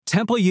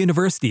Temple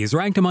University is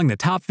ranked among the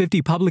top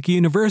 50 public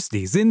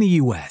universities in the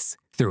U.S.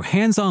 Through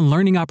hands-on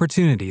learning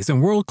opportunities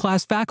and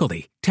world-class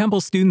faculty,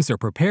 Temple students are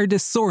prepared to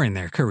soar in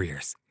their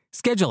careers.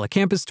 Schedule a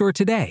campus tour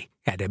today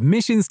at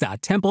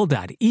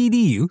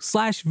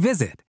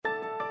admissions.temple.edu/visit.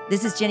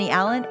 This is Jenny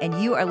Allen, and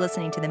you are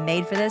listening to the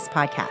Made for This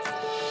podcast.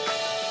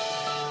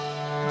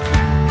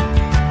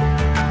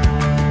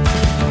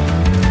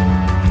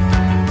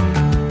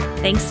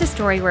 Thanks to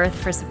Storyworth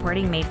for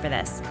supporting Made for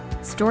This.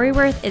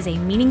 Storyworth is a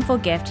meaningful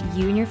gift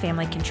you and your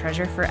family can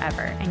treasure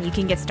forever, and you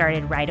can get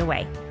started right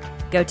away.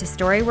 Go to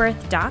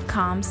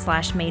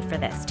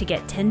storyworth.com/madeforthis to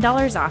get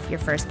 $10 off your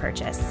first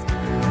purchase.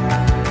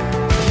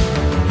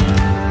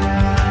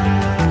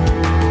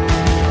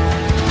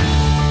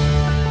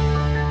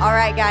 All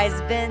right,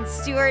 guys, Ben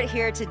Stuart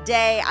here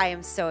today. I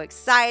am so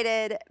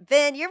excited.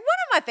 Ben, you're one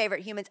of my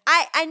favorite humans.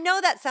 I know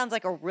that sounds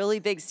like a really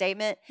big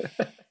statement,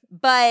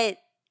 but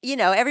you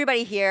know,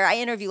 everybody here, I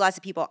interview lots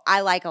of people.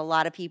 I like a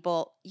lot of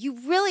people. You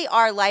really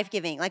are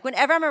life-giving. Like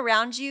whenever I'm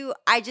around you,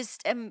 I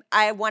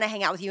want to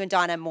hang out with you and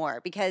Donna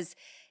more because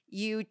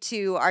you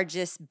two are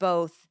just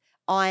both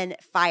on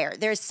fire.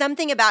 There's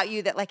something about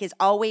you that like is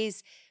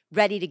always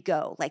ready to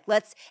go. Like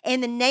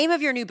and the name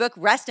of your new book,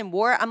 Rest in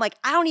War, I'm like,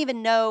 I don't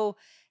even know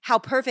how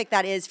perfect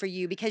that is for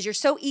you because you're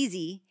so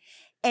easy.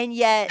 And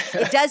yet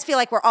it does feel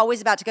like we're always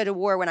about to go to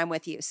war when I'm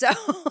with you. So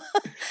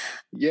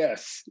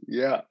yes.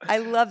 Yeah. I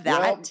love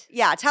that. Well,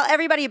 yeah. Tell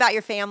everybody about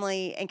your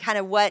family and kind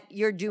of what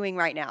you're doing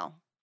right now.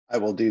 I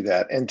will do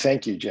that. And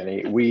thank you,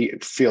 Jenny. We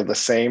feel the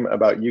same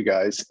about you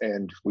guys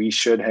and we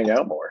should hang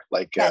out more.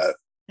 Yes.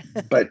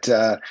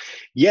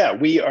 Yeah,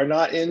 we are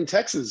not in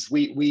Texas.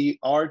 We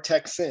are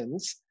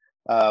Texans.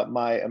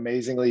 My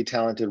amazingly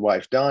talented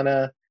wife,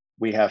 Donna,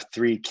 we have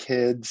 3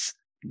 kids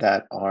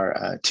that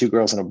are 2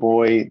 girls and a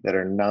boy that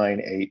are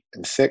 9, 8,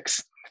 and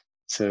 6.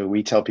 So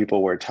we tell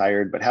people we're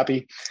tired but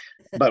happy.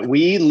 But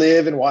we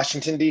live in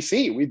Washington,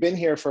 D.C. We've been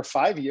here for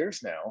 5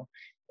 years now.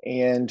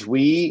 And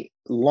we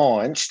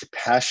launched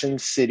Passion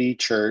City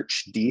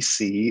Church,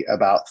 D.C.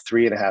 about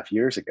 3.5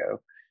 years ago.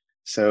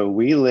 So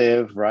we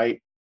live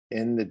right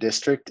in the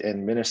district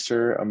and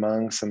minister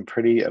among some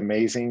pretty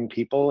amazing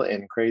people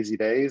in crazy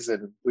days.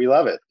 And we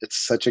love it. It's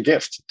such a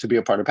gift to be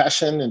a part of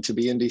Passion and to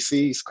be in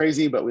DC. It's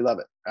crazy, but we love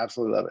it.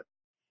 Absolutely love it.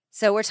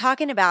 So we're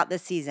talking about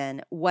this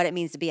season, what it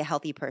means to be a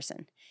healthy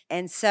person.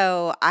 And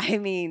so, I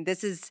mean,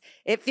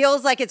 it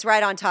feels like it's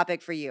right on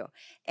topic for you.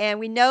 And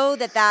we know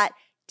that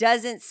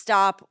doesn't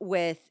stop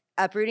with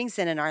uprooting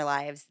sin in our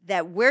lives,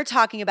 that we're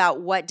talking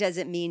about what does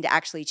it mean to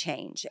actually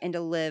change and to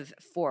live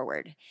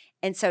forward.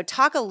 And so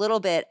talk a little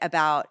bit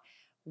about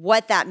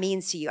what that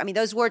means to you. I mean,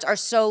 those words are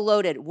so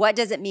loaded. What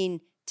does it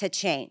mean to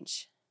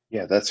change?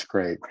 Yeah, that's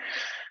great.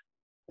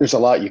 There's a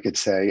lot you could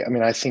say. I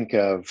mean, I think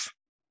of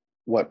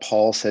what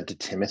Paul said to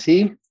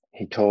Timothy.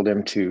 He told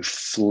him to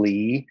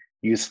flee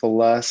youthful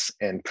lusts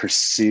and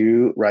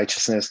pursue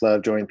righteousness,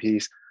 love, joy, and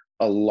peace,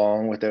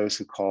 along with those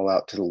who call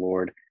out to the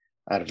Lord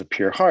out of a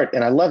pure heart.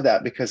 And I love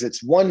that because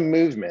it's one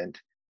movement.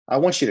 I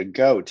want you to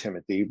go,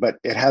 Timothy, but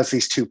it has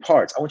these 2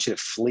 parts. I want you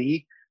to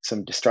flee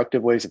some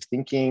destructive ways of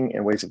thinking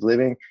and ways of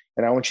living.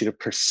 And I want you to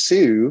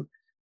pursue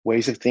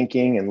ways of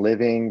thinking and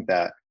living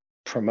that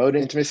promote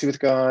intimacy with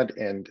God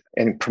and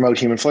promote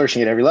human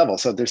flourishing at every level.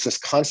 So there's this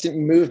constant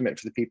movement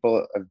for the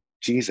people of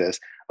Jesus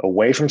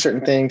away from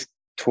certain things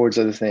towards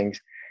other things.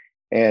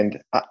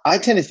 And I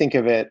tend to think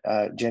of it,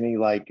 Jenny,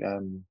 like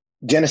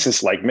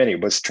Genesis, like many,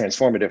 was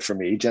transformative for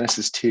me.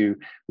 Genesis 2,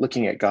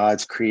 looking at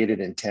God's created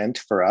intent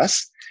for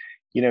us.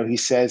 You know, he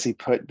says he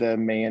put the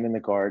man in the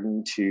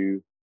garden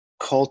to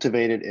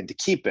cultivate it and to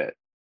keep it.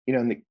 You know,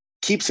 and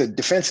keep's a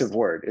defensive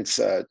word. It's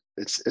a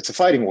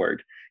fighting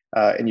word.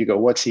 And you go,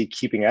 what's he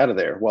keeping out of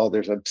there? Well,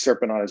 there's a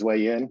serpent on his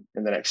way in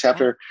the next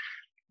chapter.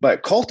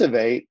 But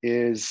cultivate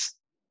is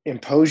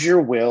impose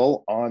your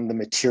will on the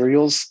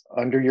materials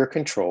under your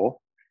control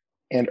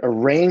and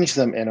arrange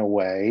them in a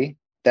way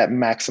that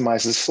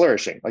maximizes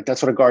flourishing. Like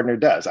that's what a gardener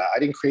does. I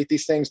didn't create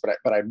these things, but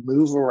I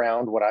move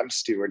around what I'm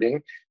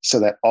stewarding so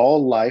that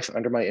all life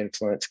under my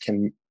influence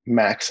can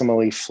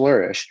maximally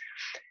flourish.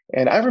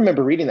 And I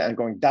remember reading that and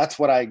going, that's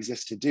what I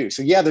exist to do.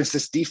 So yeah, there's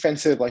this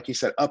defensive, like you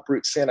said,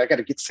 uproot sin. I got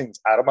to get things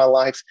out of my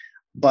life.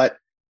 But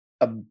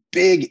a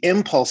big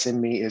impulse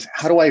in me is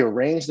how do I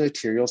arrange the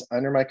materials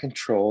under my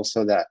control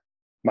so that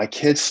my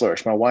kids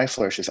flourish, my wife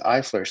flourishes,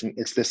 I flourish. And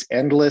it's this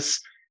endless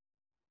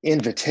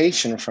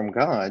invitation from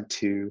God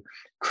to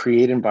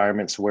create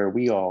environments where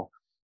we all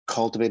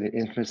cultivate an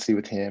intimacy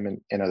with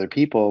him and other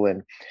people.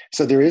 And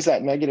so there is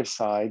that negative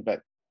side, but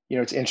you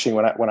know, it's interesting.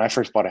 When I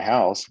first bought a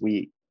house,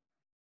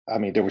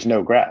 there was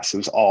no grass. It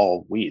was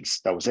all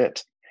weeds. That was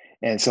it.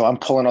 And so I'm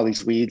pulling all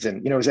these weeds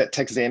and, you know, it was at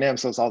Texas A&M.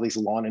 So it's all these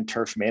lawn and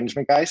turf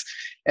management guys.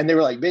 And they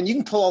were like, Ben, you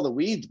can pull all the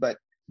weeds, but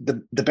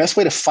the best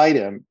way to fight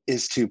them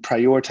is to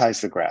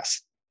prioritize the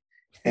grass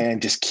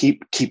and just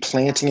keep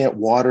planting it,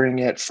 watering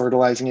it,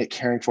 fertilizing it,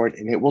 caring for it.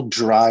 And it will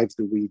drive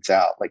the weeds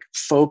out. Like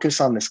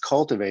focus on this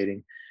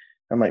cultivating.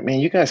 I'm like,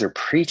 man, you guys are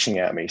preaching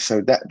at me.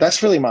 So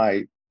that's really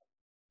my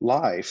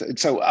life. And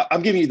so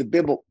I'm giving you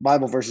the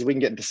Bible verses. We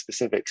can get into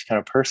specifics kind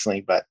of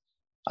personally, but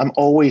I'm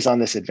always on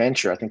this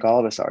adventure. I think all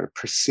of us are to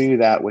pursue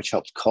that which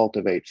helps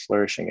cultivate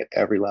flourishing at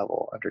every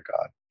level under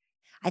God.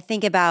 I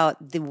think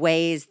about the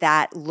ways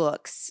that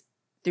looks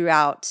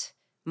throughout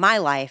my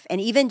life and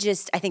even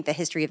just, I think, the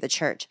history of the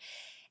church.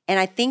 And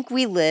I think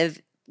we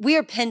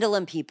are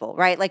pendulum people,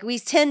 right? Like we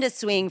tend to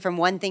swing from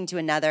one thing to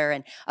another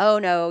and, oh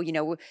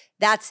no,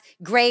 that's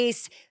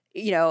grace,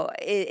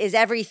 is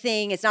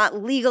everything. It's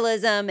not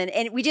legalism.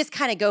 And we just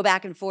kind of go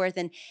back and forth.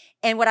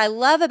 And what I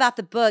love about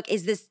the book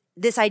is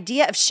this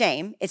idea of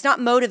shame. It's not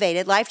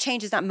motivated. Life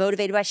change is not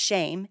motivated by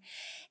shame.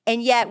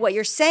 And yet what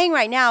you're saying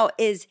right now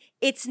is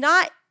it's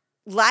not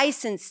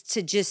licensed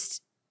to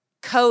just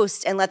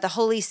coast and let the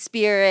Holy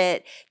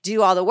Spirit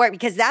do all the work,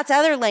 because that's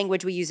other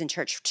language we use in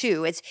church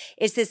too. It's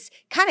this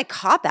kind of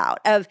cop out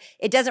of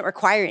it doesn't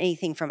require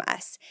anything from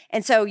us.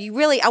 And so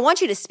I want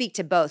you to speak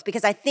to both,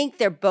 because I think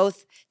they're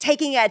both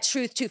taking a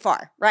truth too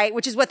far, right?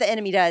 Which is what the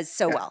enemy does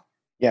so well.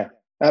 Yeah,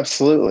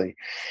 absolutely.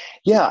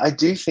 Yeah, I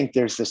do think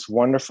there's this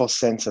wonderful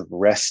sense of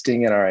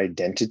resting in our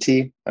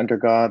identity under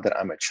God, that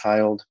I'm a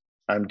child,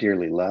 I'm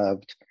dearly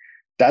loved.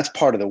 That's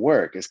part of the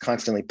work, is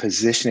constantly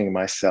positioning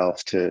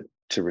myself to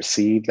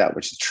receive that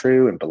which is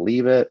true and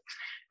believe it.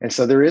 And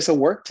so there is a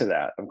work to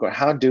that. I'm going,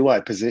 how do I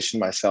position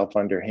myself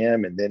under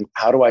him? And then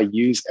how do I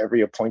use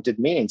every appointed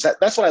means?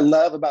 That's what I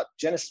love about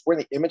Genesis. We're in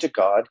the image of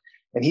God,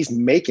 and he's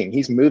making,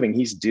 he's moving,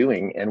 he's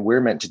doing, and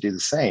we're meant to do the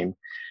same.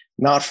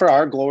 Not for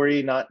our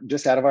glory, not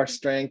just out of our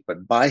strength,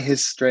 but by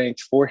his strength,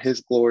 for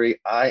his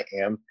glory. I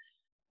am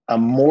a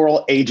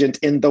moral agent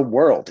in the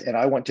world, and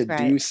I want to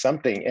do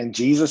something. And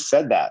Jesus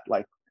said that,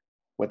 like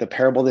with the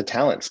parable of the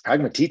talents,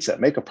 pragmatizza,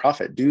 make a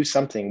profit, do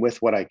something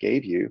with what I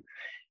gave you.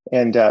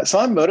 And so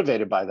I'm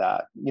motivated by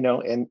that,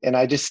 and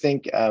I just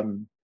think,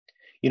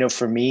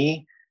 for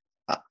me,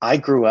 I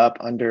grew up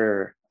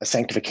under a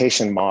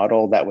sanctification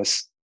model that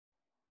was,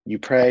 you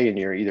pray and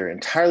you're either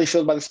entirely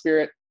filled by the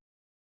Spirit,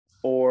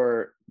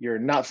 or you're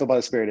not filled by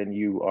the Spirit and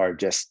you are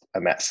just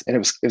a mess. And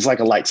it was like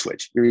a light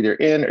switch. You're either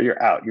in or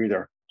you're out. You're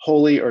either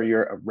holy or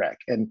you're a wreck.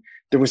 And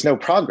there was no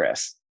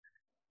progress.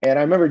 And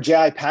I remember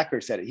J.I.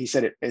 Packer said it. He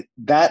said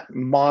that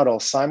model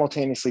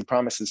simultaneously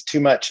promises too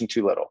much and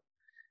too little.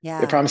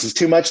 Yeah. It promises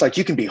too much, like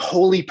you can be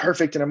wholly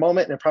perfect in a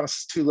moment, and it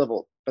promises too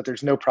little, but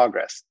there's no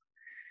progress.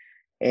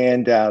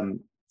 And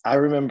I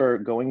remember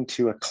going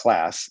to a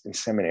class in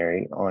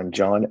seminary on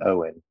John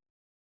Owen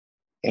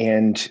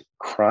and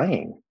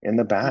crying in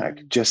the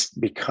back,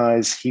 just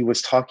because he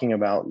was talking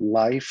about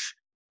life,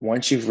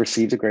 once you've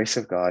received the grace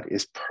of God,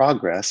 is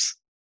progress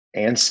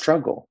and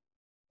struggle.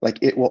 Like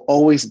it will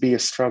always be a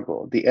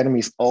struggle. The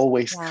enemy's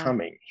always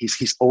coming.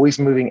 He's always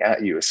moving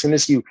at you. As soon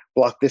as you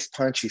block this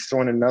punch, he's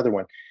throwing another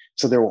one.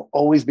 So there will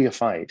always be a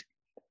fight,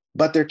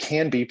 but there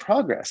can be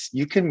progress.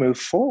 You can move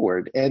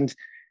forward. And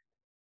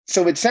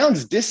so it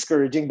sounds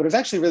discouraging, but it's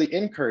actually really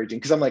encouraging,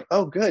 because I'm like,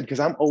 oh, good, because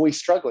I'm always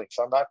struggling.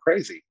 So I'm not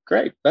crazy.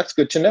 Great. That's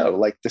good to know.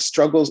 Like the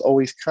struggle's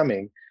always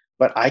coming,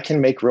 but I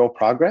can make real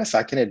progress.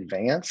 I can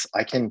advance.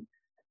 I can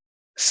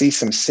see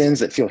some sins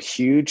that feel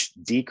huge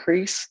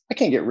decrease. I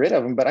can't get rid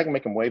of them, but I can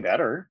make them way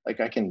better.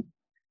 Like I can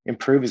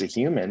improve as a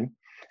human.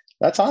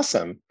 That's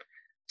awesome.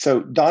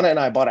 So Donna and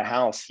I bought a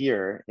house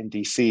here in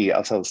DC.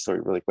 I'll tell the story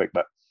really quick,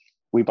 but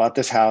we bought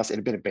this house. It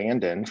had been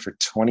abandoned for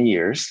 20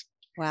 years.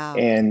 Wow.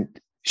 And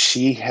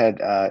she had,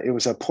 it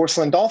was a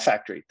porcelain doll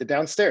factory, the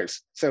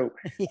downstairs. So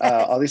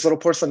all these little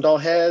porcelain doll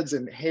heads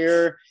and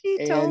hair.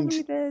 She told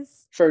me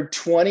this. For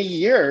 20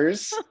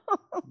 years,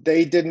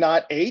 they did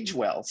not age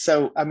well.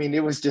 So, I mean,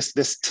 it was just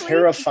this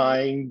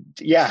terrifying,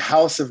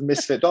 house of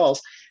misfit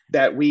dolls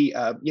that we,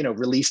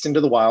 released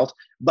into the wild.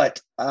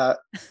 But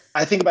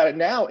I think about it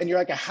now, and you're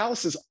like, a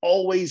house is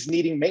always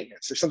needing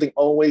maintenance. There's something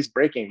always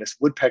breaking. This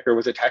woodpecker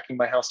was attacking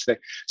my house today.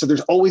 So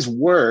there's always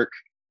work,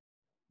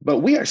 but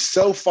we are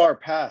so far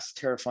past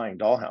terrifying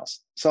dollhouse.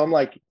 So I'm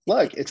like,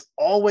 look, it's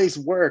always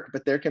work,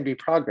 but there can be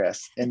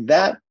progress. And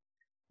that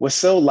was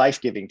so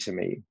life-giving to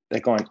me,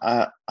 that going,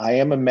 I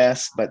am a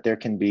mess, but there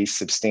can be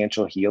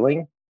substantial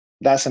healing.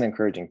 That's an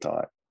encouraging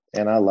thought.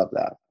 And I love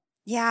that.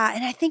 Yeah.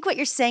 And I think what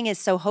you're saying is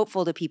so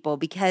hopeful to people,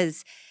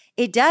 because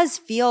it does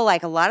feel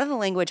like a lot of the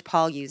language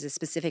Paul uses,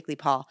 specifically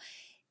Paul,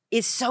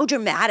 is so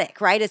dramatic,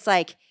 right? It's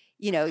like,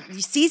 you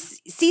see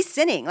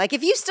sinning. Like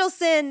if you still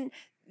sin,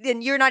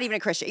 then you're not even a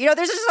Christian.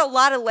 There's just a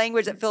lot of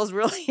language that feels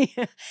really,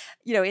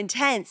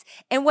 intense.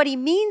 And what he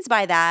means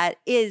by that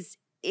is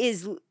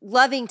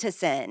loving to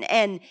sin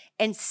and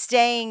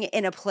staying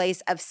in a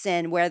place of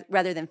sin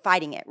rather than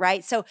fighting it,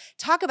 right? So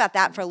talk about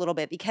that for a little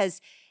bit,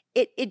 because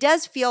it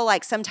does feel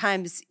like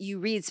sometimes you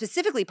read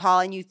specifically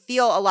Paul and you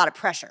feel a lot of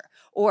pressure,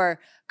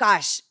 or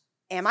gosh,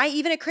 am I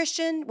even a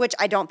Christian? Which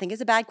I don't think is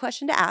a bad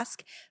question to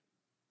ask.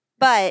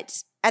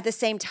 But at the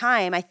same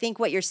time, I think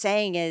what you're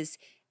saying is,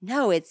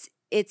 no, it's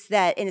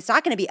that, and it's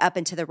not going to be up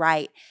and to the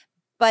right,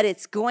 but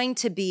it's going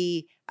to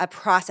be a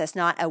process,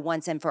 not a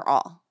once and for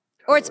all.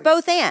 Or it's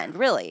both and,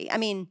 really. I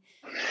mean.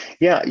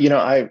 Yeah,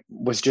 I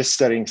was just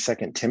studying 2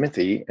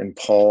 Timothy, and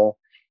Paul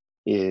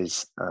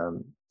is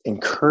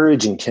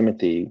encouraging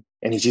Timothy,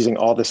 and he's using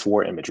all this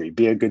war imagery: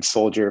 be a good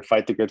soldier,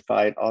 fight the good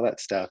fight, all that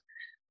stuff.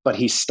 But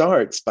he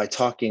starts by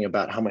talking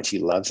about how much he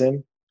loves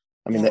him.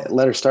 I mean, Yeah. the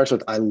letter starts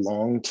with, I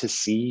long to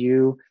see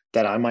you,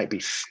 that I might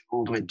be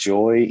filled with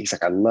joy. He's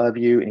like, I love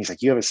you. And he's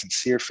like, you have a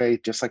sincere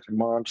faith, just like your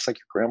mom, just like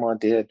your grandma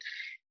did.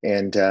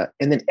 And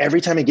then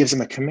every time he gives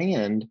him a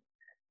command,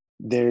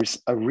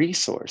 there's a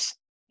resource.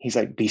 He's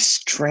like, be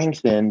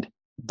strengthened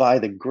by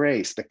the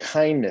grace, the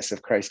kindness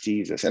of Christ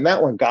Jesus. And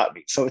that one got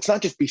me. So it's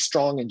not just be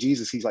strong in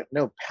Jesus. He's like,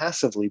 no,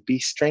 passively be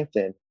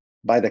strengthened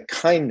by the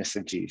kindness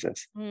of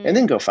Jesus, and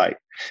then go fight.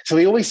 So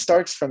he always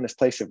starts from this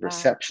place of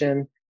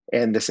reception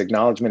and this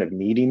acknowledgement of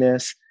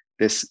neediness,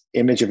 this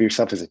image of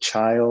yourself as a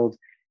child.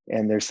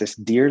 And there's this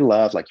dear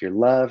love, like you're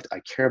loved. I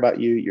care about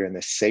you. You're in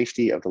the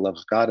safety of the love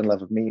of God and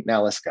love of me.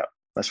 Now let's go.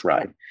 Let's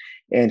ride.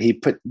 And he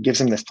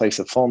gives him this place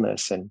of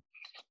fullness. And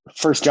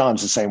First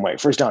John's the same way.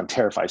 First John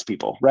terrifies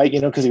people, right?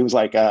 Because he was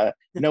like,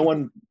 no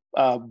one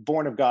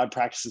born of God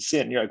practices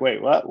sin. You're like,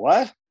 wait, what?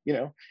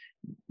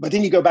 But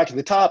then you go back to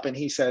the top and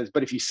he says,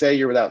 but if you say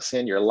you're without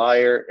sin, you're a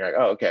liar. You're like,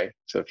 oh, okay.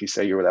 So if you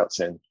say you're without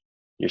sin,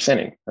 you're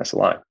sinning. That's a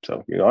lie.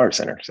 So you are a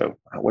sinner. So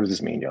what does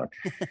this mean, John?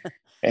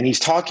 And he's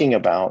talking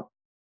about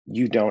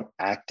you don't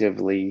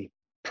actively,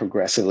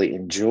 progressively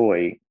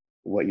enjoy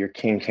what your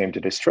king came to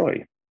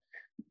destroy.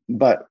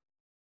 But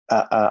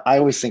I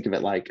always think of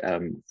it like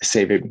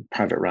Saving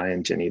Private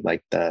Ryan, Jenny,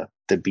 like the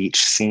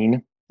beach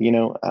scene.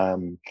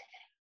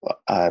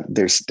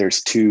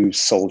 There's two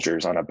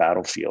soldiers on a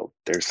battlefield.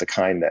 There's the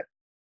kind that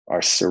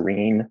are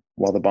serene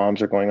while the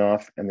bombs are going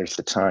off, and there's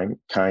the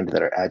kind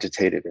that are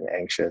agitated and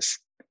anxious.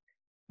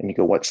 And you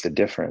go, what's the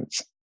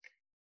difference?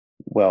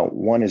 Well,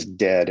 one is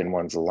dead and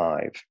one's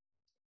alive.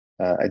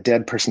 A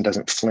dead person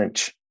doesn't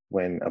flinch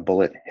when a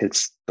bullet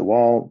hits the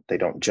wall. They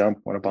don't jump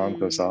when a bomb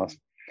goes off.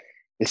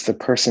 It's the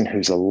person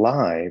who's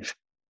alive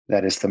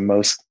that is the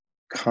most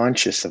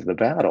conscious of the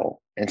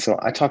battle. And so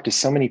I talk to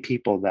so many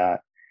people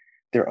that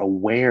they're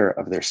aware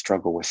of their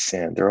struggle with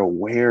sin. They're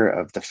aware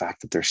of the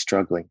fact that they're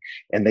struggling,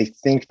 and they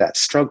think that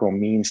struggle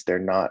means they're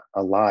not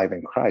alive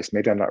in Christ.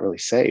 Maybe I'm not really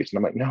saved. And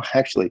I'm like, no,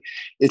 actually,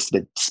 it's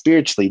the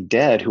spiritually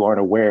dead who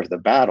aren't aware of the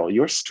battle.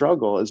 Your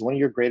struggle is one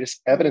of your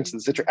greatest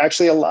evidences that you're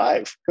actually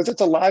alive, because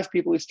it's alive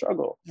people who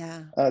struggle.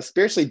 Yeah.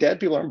 Spiritually dead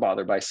people aren't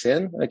bothered by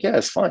sin. Like, yeah,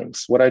 it's fine.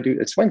 It's what I do.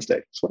 It's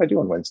Wednesday. It's what I do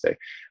on Wednesday.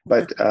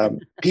 But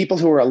people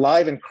who are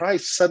alive in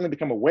Christ suddenly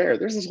become aware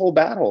there's this whole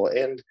battle,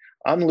 and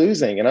I'm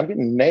losing and I'm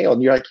getting nailed.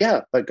 And you're like,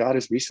 yeah, but God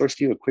has resourced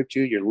you, equipped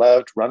you, you're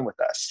loved, run with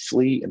us,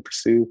 flee and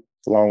pursue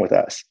along with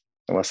us,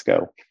 and let's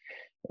go.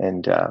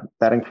 And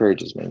that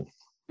encourages me.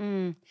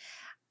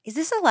 Is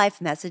this a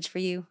life message for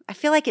you? I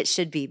feel like it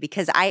should be,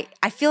 because I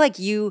feel like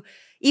you,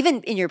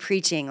 even in your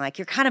preaching, like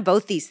you're kind of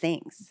both these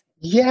things.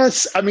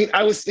 Yes. I mean,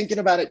 I was thinking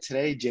about it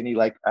today, Jenny.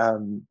 Like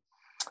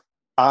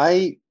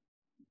I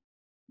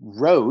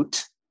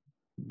wrote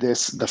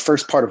the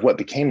first part of what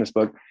became this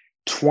book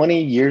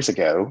 20 years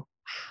ago.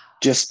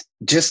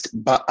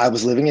 But I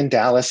was living in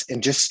Dallas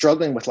and just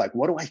struggling with like,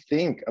 what do I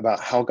think about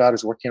how God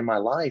is working in my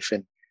life?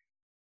 And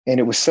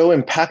it was so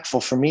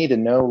impactful for me to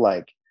know,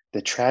 like,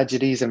 the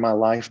tragedies in my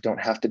life don't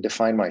have to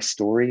define my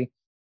story.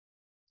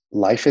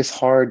 Life is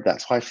hard.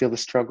 That's why I feel the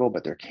struggle,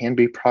 but there can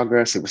be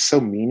progress. It was so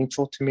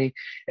meaningful to me.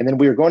 And then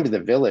we were going to the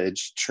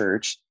Village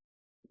Church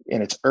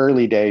in its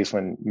early days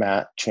when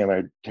Matt Chandler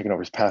had taken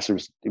over as pastor.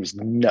 It was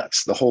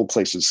nuts. The whole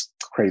place was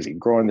crazy,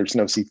 growing. There's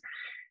no seats.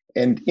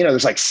 And,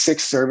 there's like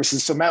 6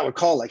 services. So Matt would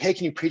call like, hey,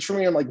 can you preach for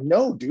me? I'm like,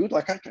 no, dude,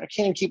 like I can't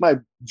even keep my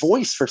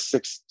voice for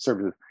 6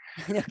 services.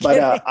 No,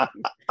 but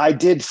I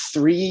did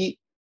 3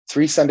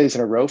 Sundays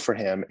in a row for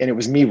him. And it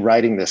was me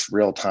writing this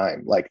real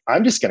time. Like,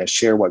 I'm just going to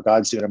share what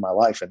God's doing in my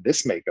life, and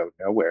this may go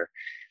nowhere.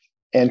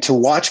 And to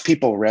watch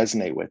people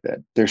resonate with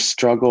it, there's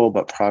struggle,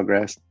 but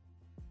progress.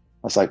 I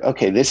was like,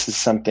 okay, this is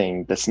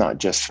something that's not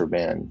just for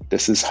Ben.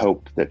 This is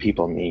hope that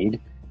people need.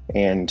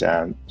 And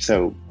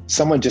so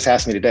someone just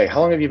asked me today,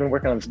 how long have you been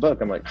working on this book?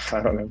 I'm like,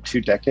 I don't know,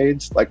 2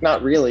 decades. Like,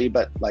 not really,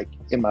 but like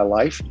in my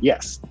life,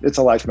 yes, it's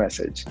a life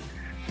message.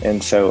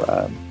 And so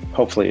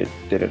hopefully it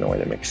did it in a way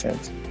that makes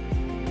sense.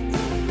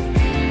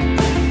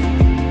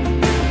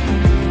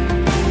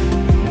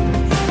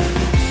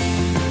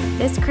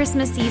 This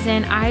Christmas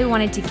season, I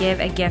wanted to give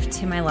a gift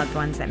to my loved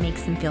ones that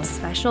makes them feel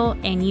special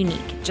and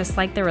unique, just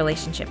like the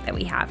relationship that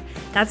we have.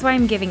 That's why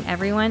I'm giving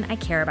everyone I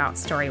care about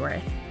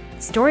Storyworth.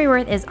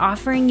 Storyworth is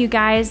offering you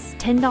guys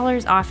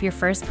 $10 off your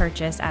first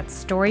purchase at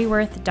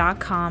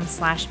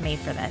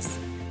storyworth.com/madeforthis.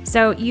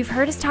 So you've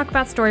heard us talk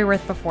about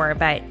Storyworth before,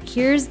 but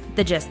here's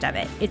the gist of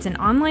it. It's an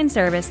online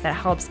service that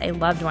helps a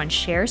loved one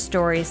share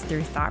stories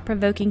through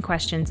thought-provoking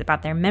questions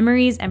about their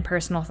memories and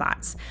personal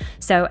thoughts.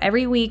 So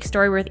every week,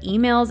 Storyworth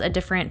emails a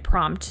different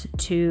prompt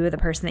to the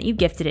person that you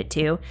gifted it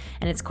to,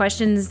 and it's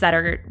questions that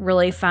are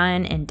really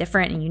fun and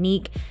different and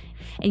unique,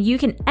 and you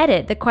can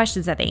edit the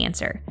questions that they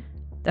answer.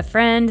 The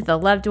friend, the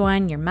loved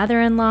one, your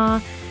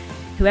mother-in-law,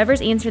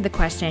 whoever's answered the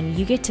question,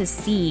 you get to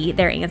see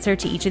their answer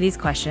to each of these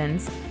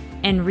questions.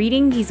 And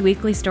reading these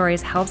weekly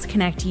stories helps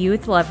connect you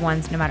with loved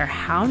ones no matter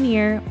how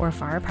near or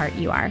far apart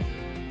you are.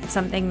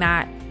 Something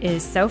that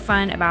is so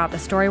fun about the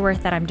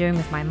Storyworth that I'm doing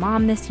with my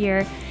mom this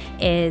year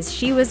is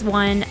she was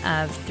one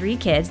of 3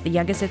 kids, the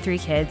youngest of 3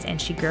 kids,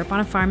 and she grew up on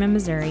a farm in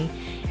Missouri.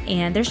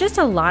 And there's just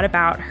a lot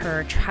about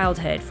her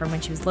childhood from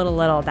when she was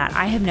little that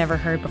I have never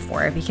heard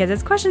before, because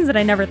it's questions that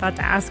I never thought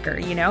to ask her,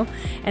 you know?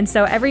 And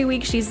so every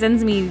week she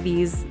sends me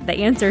the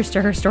answers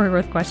to her story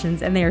worth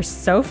questions, and they are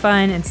so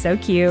fun and so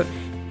cute.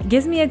 It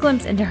gives me a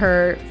glimpse into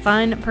her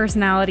fun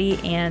personality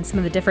and some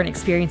of the different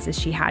experiences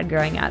she had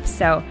growing up.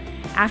 So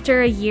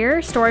after a year,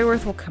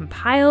 Storyworth will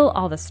compile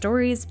all the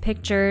stories,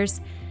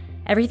 pictures,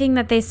 everything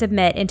that they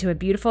submit into a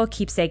beautiful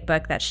keepsake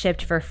book that's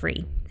shipped for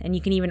free. And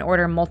you can even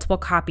order multiple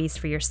copies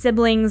for your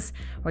siblings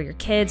or your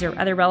kids or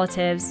other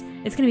relatives.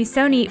 It's going to be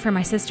so neat for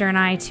my sister and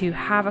I to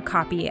have a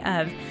copy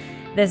of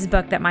this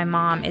book that my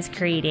mom is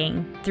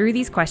creating through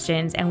these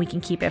questions, and we can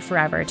keep it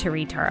forever to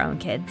read to our own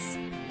kids.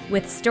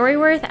 With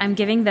Storyworth, I'm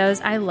giving those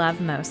I love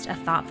most a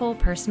thoughtful,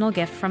 personal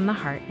gift from the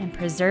heart and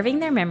preserving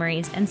their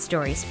memories and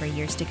stories for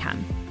years to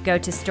come. Go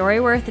to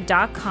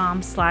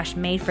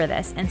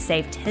storyworth.com/madeforthis and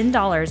save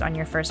 $10 on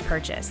your first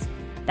purchase.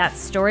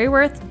 That's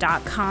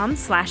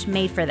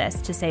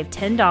storyworth.com/madeforthis to save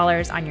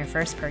 $10 on your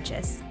first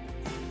purchase.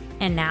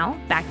 And now,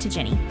 back to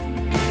Jenny.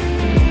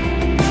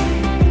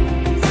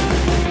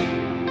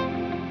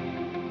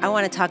 I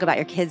want to talk about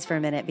your kids for a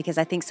minute, because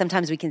I think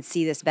sometimes we can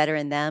see this better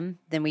in them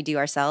than we do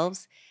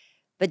ourselves.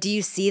 But do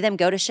you see them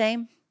go to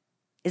shame?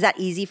 Is that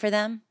easy for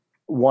them?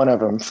 One of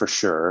them for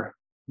sure.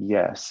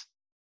 Yes,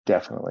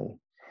 definitely.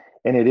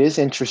 And it is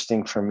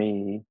interesting for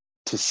me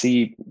to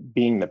see,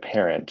 being the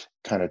parent,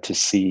 kind of to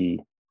see.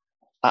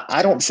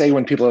 I don't say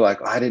when people are like,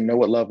 oh, I didn't know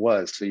what love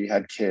was till you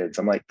had kids.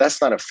 I'm like, that's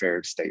not a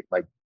fair state.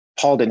 Like,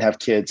 Paul didn't have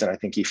kids, and I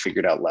think he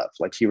figured out love.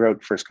 Like, he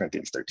wrote 1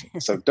 Corinthians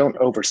 13. So don't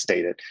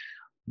overstate it.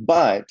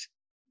 But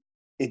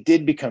it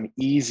did become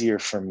easier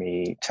for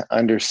me to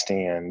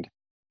understand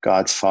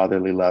God's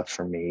fatherly love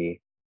for me,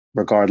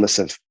 regardless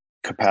of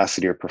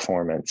capacity or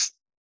performance,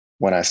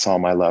 when I saw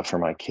my love for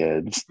my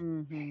kids.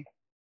 Mm-hmm.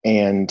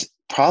 And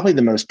probably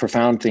the most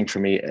profound thing for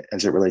me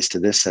as it relates to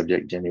this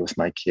subject, Jenny, with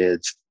my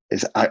kids,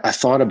 is I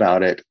thought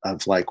about it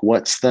of like,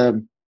 what's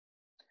the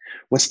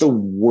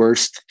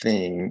worst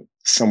thing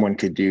someone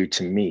could do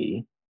to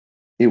me?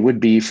 It would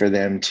be for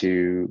them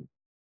to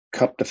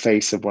cup the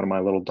face of one of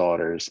my little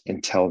daughters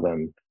and tell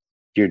them,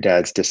 your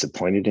dad's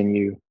disappointed in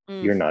you.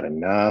 You're not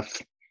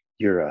enough.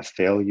 You're a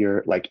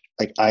failure. Like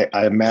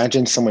I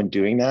imagine someone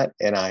doing that,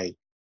 and I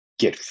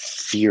get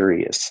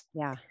furious.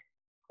 Yeah.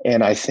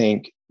 And I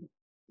think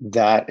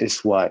that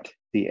is what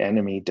the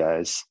enemy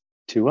does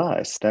to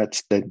us.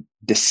 That's the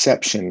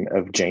deception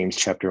of James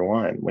chapter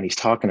 1. When he's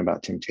talking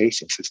about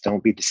temptation, he says,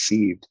 don't be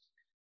deceived.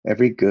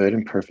 Every good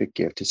and perfect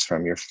gift is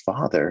from your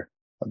Father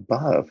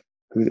above,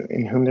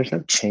 in whom there's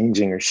no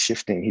changing or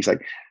shifting. He's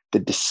like, the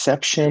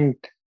deception,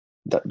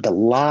 the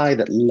lie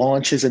that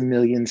launches a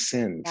million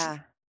sins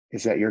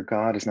is that your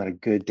God is not a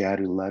good dad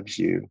who loves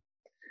you.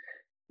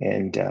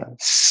 And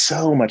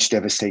so much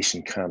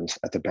devastation comes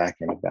at the back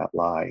end of that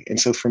lie. And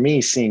so for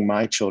me, seeing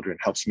my children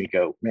helps me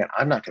go, man,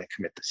 I'm not going to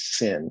commit the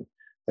sin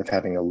of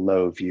having a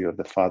low view of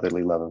the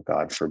fatherly love of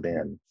God for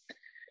Ben.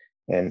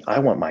 And I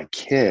want my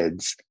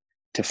kids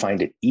to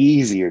find it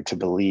easier to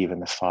believe in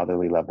the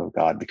fatherly love of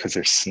God, because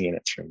they're seeing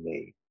it through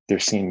me. They're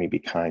seeing me be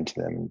kind to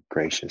them and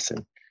gracious.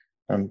 And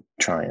I'm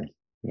trying,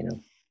 you know.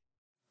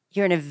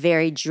 You're in a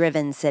very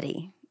driven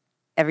city.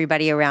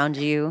 Everybody around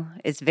you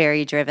is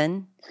very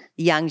driven.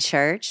 Young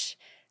church,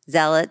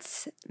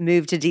 zealots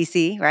moved to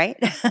DC, right?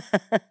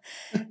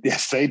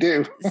 Yes, they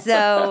do.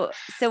 So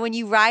when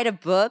you write a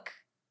book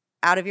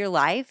out of your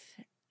life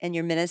and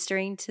you're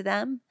ministering to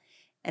them,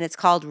 and it's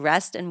called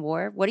Rest and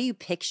War, what do you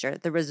picture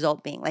the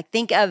result being? Like,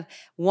 think of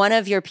one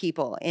of your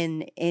people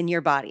in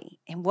your body,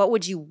 and what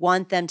would you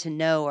want them to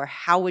know, or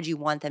how would you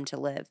want them to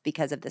live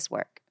because of this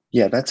work?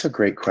 Yeah, that's a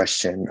great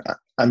question.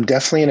 I'm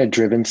definitely in a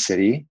driven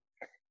city,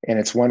 and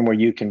it's one where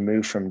you can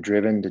move from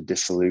driven to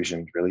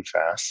disillusioned really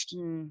fast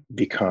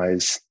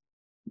because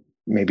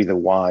maybe the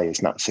why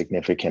is not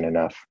significant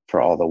enough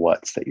for all the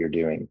what's that you're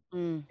doing.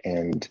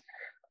 And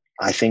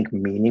I think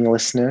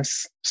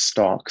meaninglessness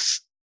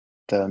stalks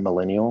the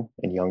millennial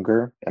and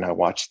younger, and I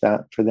watch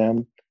that for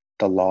them,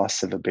 the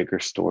loss of a bigger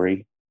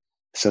story.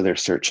 So they're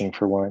searching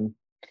for one.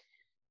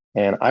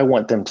 And I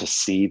want them to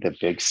see the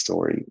big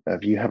story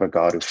of, you have a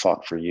God who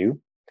fought for you,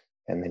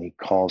 and then he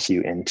calls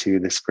you into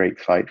this great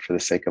fight for the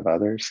sake of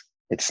others.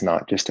 It's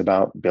not just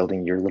about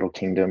building your little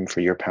kingdom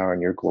for your power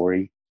and your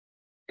glory,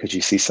 because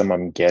you see some of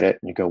them get it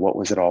and you go, what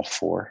was it all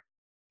for?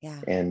 Yeah.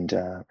 And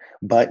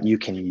but you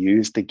can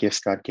use the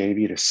gifts God gave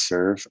you to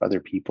serve other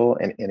people,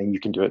 and you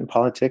can do it in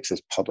politics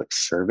as public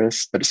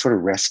service, but it sort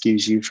of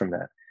rescues you from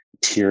that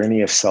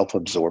tyranny of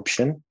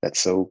self-absorption that's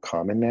so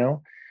common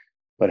now.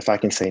 But if I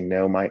can say,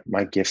 no,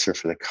 my gifts are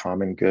for the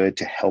common good,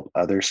 to help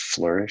others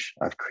flourish.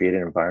 I've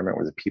created an environment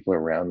where the people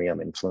around me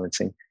I'm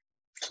influencing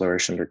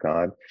flourish under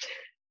God.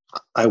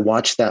 I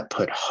watch that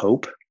put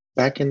hope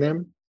back in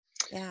them.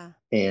 Yeah.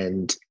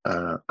 And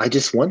I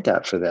just want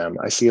that for them.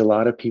 I see a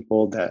lot of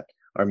people that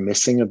are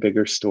missing a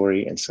bigger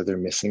story, and so they're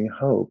missing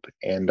hope.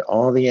 And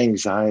all the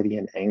anxiety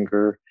and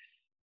anger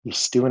you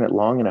stew in it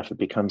long enough, it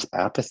becomes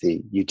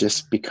apathy. You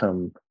just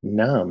become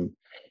numb.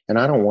 And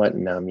I don't want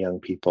numb young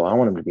people. I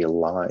want them to be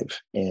alive.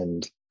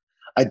 And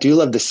I do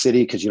love the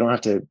city because you don't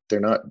have to, they're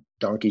not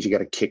donkeys you got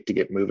to kick to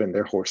get moving.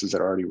 They're horses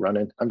that are already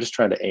running. I'm just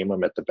trying to aim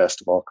them at the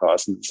best of all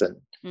causes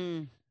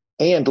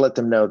and let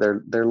them know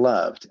they're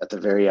loved at the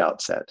very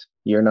outset.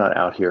 You're not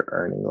out here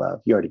earning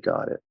love. You already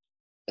got it.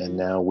 And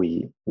now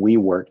we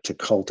work to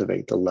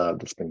cultivate the love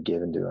that's been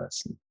given to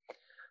us. And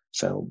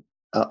so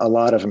a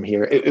lot of them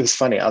here, it was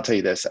funny. I'll tell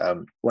you this.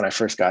 When I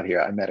first got here,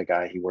 I met a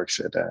guy, he works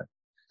at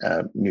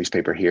a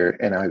newspaper here.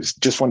 And I was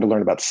just wanted to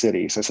learn about the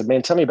city. So I said,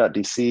 man, tell me about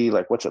DC.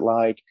 Like, what's it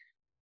like?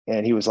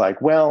 And he was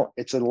like, well,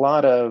 it's a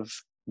lot of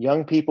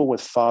young people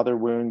with father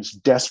wounds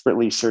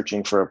desperately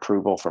searching for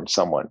approval from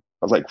someone.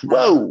 I was like,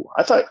 whoa,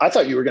 I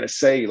thought you were going to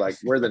say like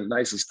where the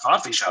nicest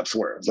coffee shops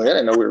were. I was like, I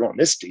didn't know we were going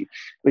this deep.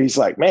 But he's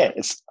like, man,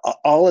 it's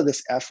all of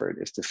this effort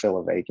is to fill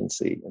a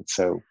vacancy. And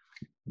so,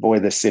 boy,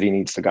 the city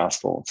needs the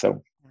gospel.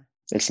 So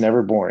it's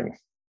never boring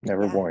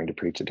to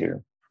preach it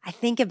here. I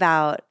think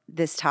about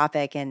this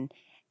topic and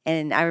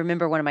I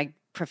remember one of my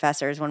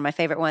professors, one of my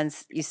favorite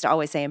ones, used to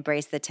always say,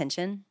 embrace the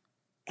tension.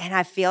 And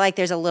I feel like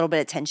there's a little bit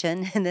of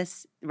tension in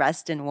this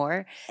rest and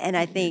war. And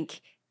I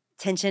think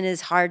tension is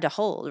hard to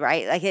hold,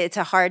 right? Like it's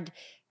a hard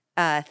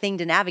thing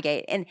to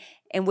navigate.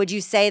 And would you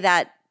say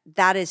that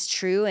that is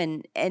true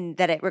and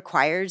that it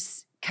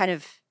requires kind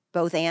of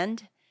both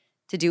and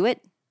to do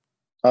it?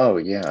 Oh,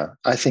 yeah.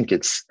 I think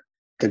it's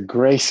the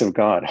grace of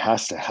God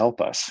has to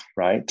help us,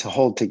 right? To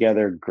hold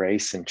together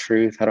grace and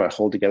truth. How do I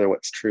hold together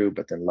what's true,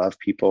 but then love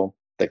people?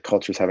 That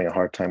culture's having a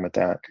hard time with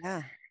that.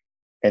 Yeah.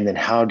 And then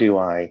how do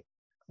I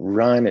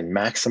run and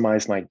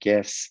maximize my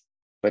gifts,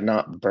 but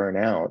not burn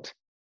out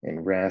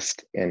and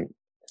rest? And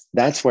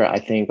that's where I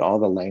think all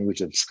the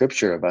language of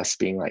scripture of us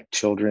being like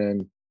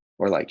children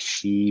or like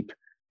sheep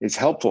is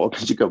helpful,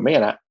 because you go,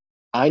 man,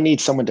 I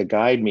need someone to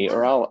guide me,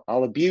 or I'll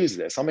abuse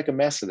this. I'll make a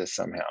mess of this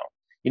somehow.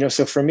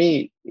 So for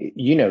me,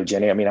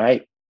 Jenny, I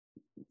mean,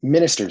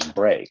 ministers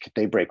break.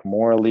 They break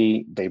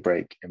morally, they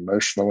break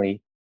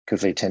emotionally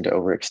because they tend to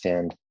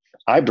overextend.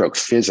 I broke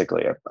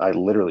physically. I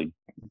literally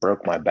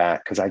broke my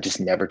back because I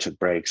just never took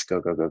breaks.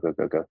 Go,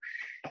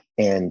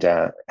 and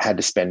had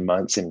to spend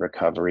months in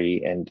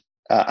recovery. And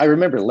I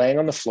remember laying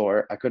on the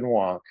floor. I couldn't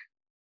walk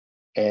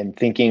and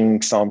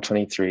thinking Psalm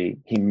 23,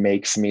 he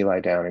makes me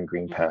lie down in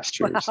green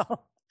pastures. Wow.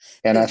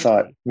 And I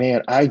thought,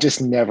 man, I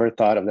just never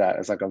thought of that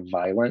as like a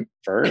violent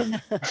verb.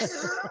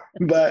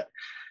 but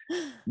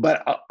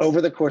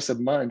over the course of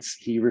months,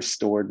 he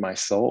restored my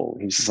soul.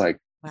 He's just like,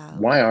 wow.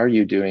 Why are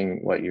you doing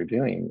what you're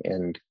doing?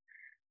 And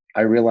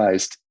I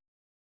realized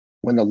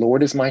when the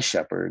Lord is my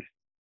shepherd,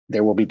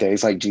 there will be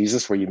days like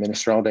Jesus where you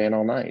minister all day and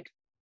all night.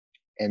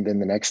 And then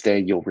the next day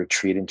you'll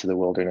retreat into the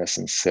wilderness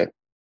and sit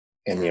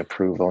in the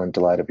approval and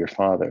delight of your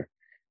Father.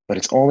 But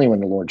it's only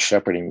when the Lord's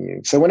shepherding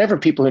you. So whenever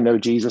people who know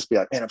Jesus be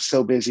like, man, I'm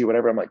so busy,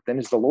 whatever, I'm like, then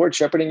is the Lord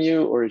shepherding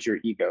you, or is your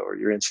ego or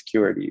your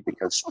insecurity?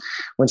 Because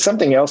when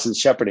something else is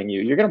shepherding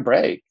you, you're going to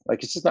break.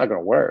 Like, it's just not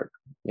going to work,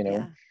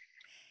 Yeah.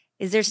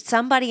 Is there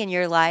somebody in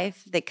your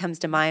life that comes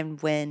to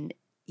mind when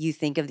you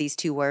think of these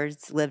two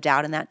words lived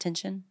out in that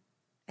tension?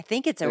 I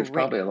think it's there's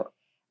probably a lot.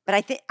 But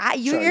I think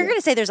you're going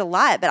to say there's a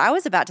lot, but I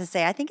was about to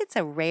say, I think it's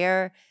a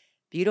rare,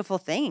 beautiful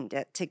thing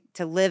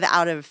to live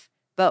out of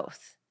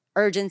both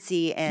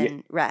urgency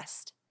and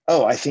rest.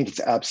 Oh, I think it's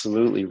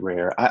absolutely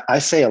rare. I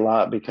say a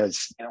lot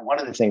because one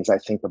of the things I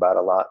think about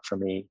a lot for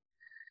me,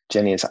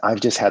 Jenny, is I've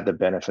just had the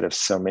benefit of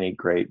so many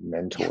great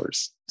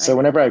mentors. So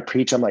whenever I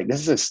preach, I'm like, this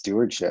is a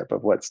stewardship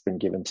of what's been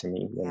given to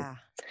me.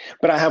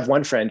 But I have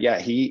one friend. Yeah,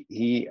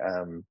 he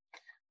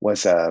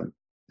was a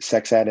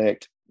sex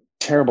addict,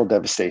 terrible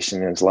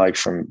devastation in his life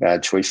from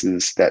bad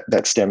choices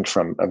that stemmed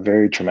from a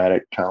very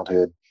traumatic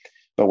childhood.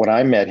 But when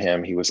I met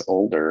him, he was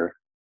older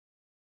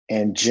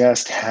and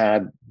just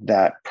had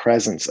that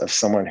presence of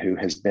someone who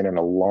has been in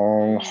a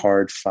long,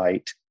 hard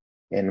fight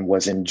and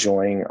was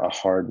enjoying a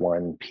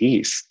hard-won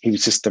peace. He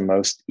was just the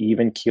most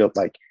even-keeled,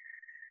 like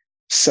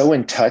so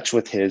in touch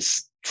with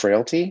his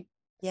frailty,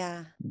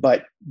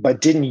 but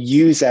didn't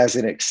use as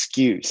an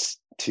excuse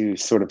to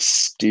sort of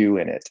stew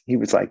in it. He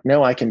was like,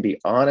 no, I can be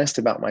honest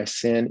about my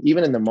sin,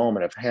 even in the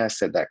moment of, hey, I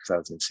said that because I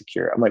was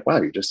insecure. I'm like, wow,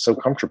 you're just so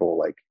comfortable,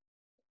 like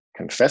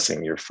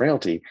confessing your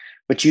frailty,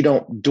 but you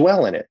don't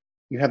dwell in it.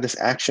 You have this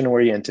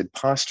action-oriented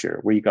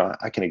posture where you go,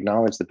 I can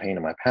acknowledge the pain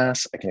of my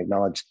past. I can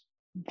acknowledge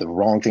the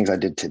wrong things I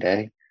did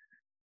today,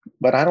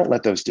 but I don't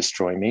let those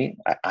destroy me.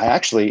 I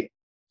actually,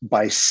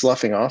 by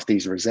sloughing off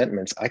these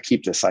resentments, I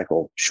keep the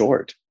cycle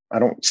short. I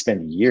don't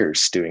spend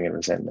years stewing in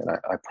resentment.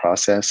 I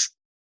process,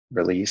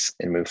 release,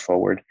 and move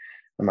forward.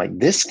 I'm like,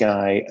 this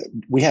guy,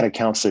 we had a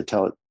counselor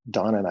tell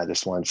Donna and I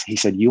this once. He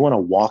said, you want to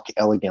walk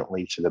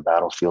elegantly through the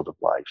battlefield of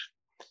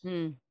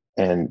life.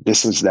 And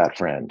this was that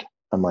friend.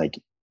 I'm like,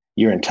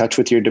 you're in touch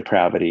with your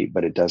depravity,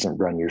 but it doesn't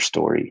run your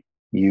story.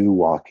 You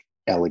walk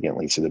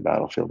elegantly through the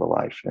battlefield of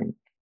life. And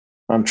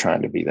I'm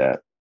trying to be that.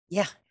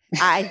 Yeah,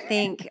 I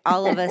think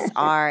all of us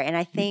are. And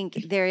I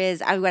think there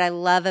is, what I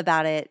love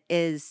about it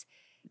is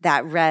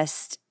that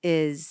rest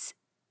is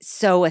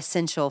so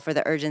essential for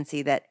the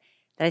urgency that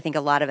I think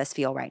a lot of us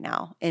feel right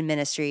now in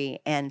ministry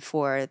and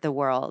for the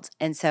world.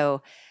 And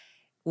so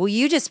will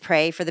you just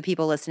pray for the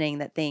people listening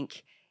that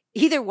think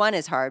either one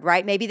is hard,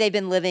 right? Maybe they've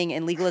been living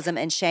in legalism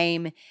and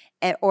shame,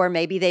 or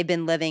maybe they've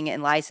been living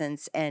in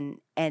license and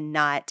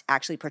not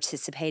actually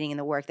participating in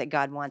the work that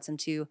God wants them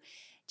to.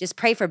 Just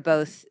pray for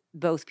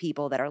both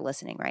people that are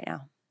listening right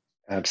now.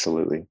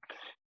 Absolutely.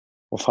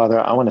 Well, Father,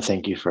 I want to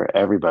thank you for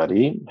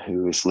everybody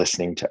who is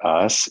listening to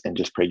us, and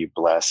just pray you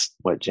bless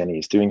what Jenny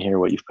is doing here,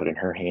 what you've put in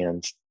her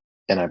hands.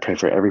 And I pray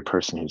for every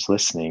person who's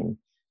listening.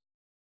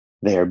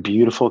 They are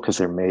beautiful because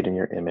they're made in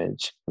your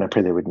image. And I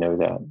pray they would know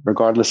that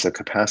regardless of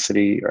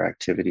capacity or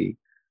activity,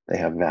 they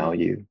have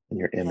value in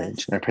your image.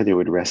 Yes. And I pray they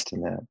would rest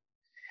in that.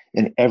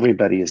 And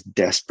everybody is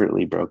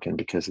desperately broken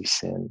because of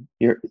sin.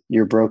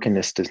 Your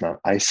brokenness does not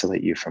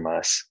isolate you from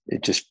us.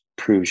 It just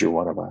proves you're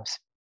one of us.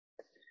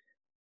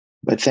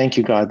 But thank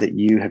you, God, that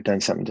you have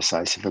done something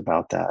decisive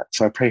about that.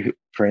 So I pray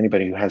for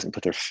anybody who hasn't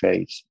put their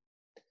faith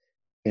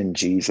in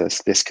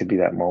Jesus, this could be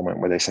that moment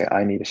where they say,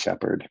 I need a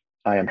shepherd.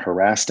 I am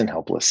harassed and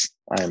helpless.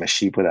 I am a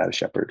sheep without a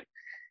shepherd.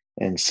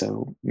 And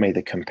so may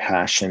the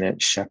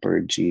compassionate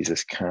shepherd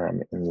Jesus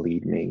come and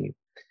lead me.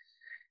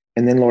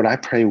 And then, Lord, I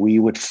pray we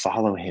would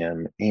follow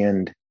him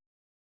and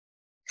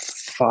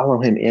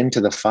follow him into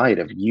the fight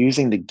of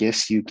using the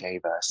gifts you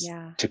gave us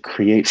to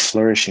create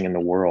flourishing in the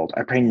world.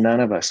 I pray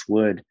none of us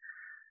would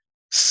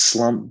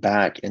slump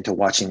back into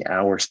watching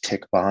hours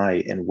tick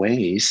by and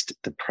waste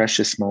the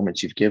precious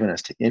moments you've given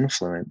us to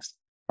influence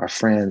our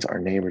friends, our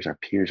neighbors, our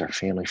peers, our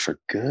family for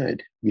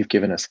good. You've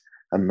given us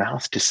a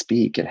mouth to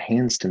speak and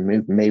hands to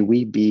move. May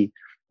we be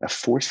a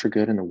force for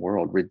good in the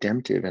world,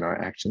 redemptive in our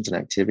actions and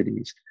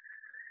activities.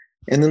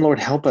 And then, Lord,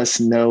 help us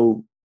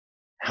know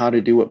how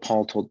to do what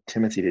Paul told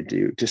Timothy to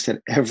do. Just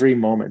at every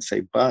moment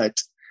say,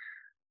 but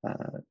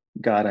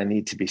God, I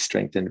need to be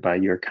strengthened by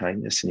your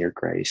kindness and your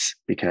grace,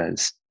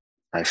 because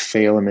I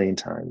fail a million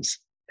times.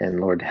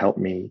 And Lord, help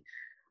me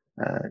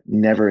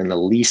never in the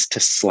least to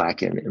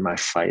slacken in my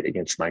fight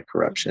against my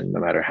corruption, no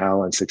matter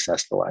how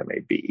unsuccessful I may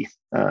be.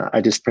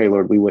 I just pray,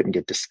 Lord, we wouldn't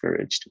get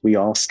discouraged. We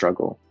all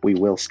struggle. We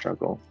will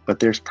struggle. But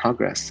there's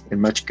progress,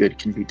 and much good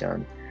can be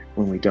done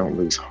when we don't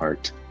lose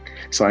heart.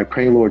 So I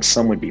pray, Lord,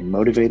 some would be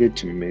motivated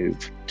to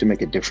move, to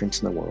make a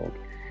difference in the world.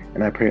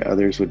 And I pray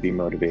others would be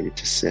motivated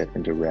to sit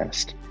and to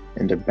rest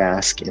and to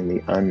bask in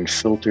the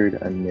unfiltered,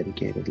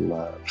 unmitigated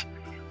love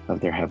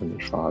of their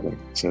Heavenly Father.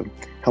 So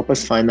help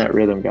us find that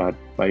rhythm, God,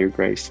 by your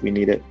grace. We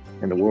need it,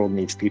 and the world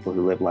needs people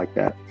who live like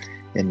that.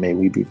 And may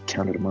we be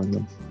counted among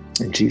them.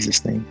 In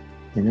Jesus' name,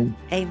 amen.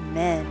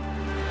 Amen.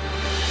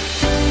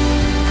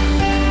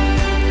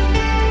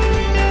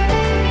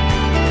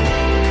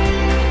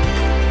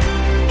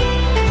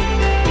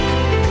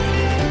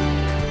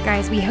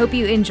 Guys, we hope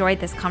you enjoyed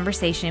this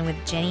conversation with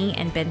Jenny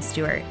and Ben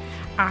Stuart.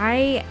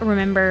 I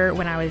remember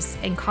when I was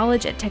in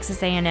college at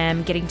Texas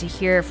A&M getting to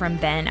hear from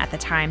Ben at the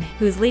time,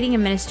 who was leading a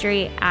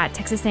ministry at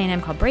Texas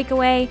A&M called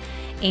Breakaway.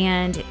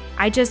 And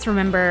I just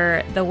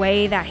remember the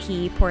way that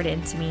he poured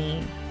into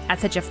me at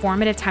such a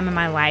formative time in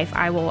my life.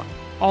 I will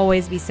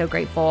always be so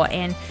grateful.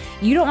 And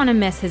you don't want to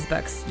miss his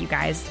books, you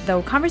guys.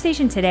 The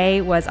conversation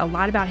today was a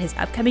lot about his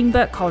upcoming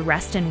book called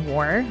Rest in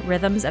War,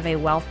 Rhythms of a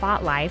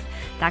Well-Fought Life.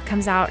 That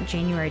comes out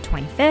January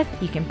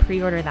 25th. You can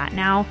pre-order that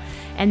now.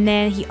 And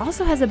then he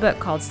also has a book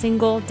called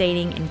Single,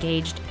 Dating,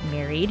 Engaged,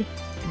 Married.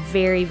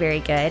 Very, very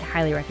good.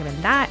 Highly recommend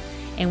that.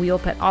 And we will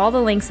put all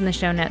the links in the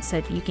show notes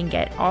so that you can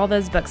get all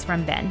those books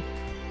from Ben.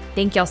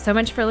 Thank y'all so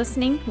much for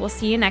listening. We'll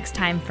see you next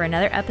time for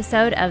another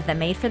episode of the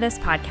Made for This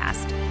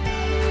podcast.